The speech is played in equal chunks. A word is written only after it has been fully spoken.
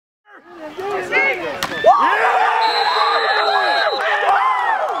How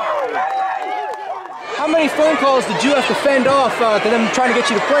many phone calls did you have to fend off to them trying to get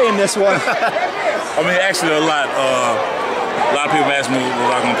you to play in this one? I mean, actually a lot. A lot of people ask me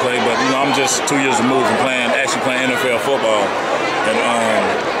was I going to play, but you know, I'm just 2 years removed from actually playing NFL football, and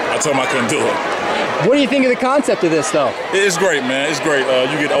I told them I couldn't do it. What do you think of the concept of this, though? It's great, man. It's great.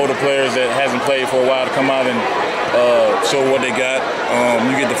 You get older players that hasn't played for a while to come out and show what they got.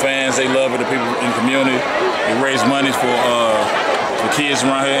 You get the fans; they love it. The people in the community, they raise money for kids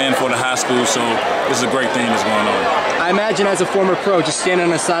around here and for the high school. So this is a great thing that's going on. I imagine as a former pro, just standing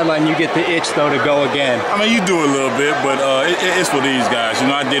on the sideline, you get the itch though to go again. I mean, you do a little bit, but it's for these guys. You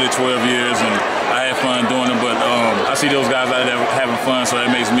know, I did it 12 years and I had fun doing it. But I see those guys out there having fun, so it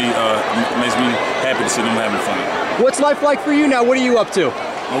makes me happy to see them having fun. What's life like for you now? What are you up to?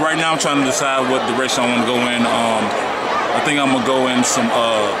 Well, right now I'm trying to decide what direction I want to go in. I think I'm gonna go in some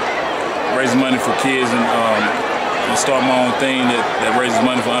raise money for kids and start my own thing that raises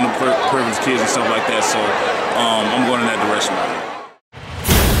money for underprivileged kids and stuff like that. So I'm going in that direction right now.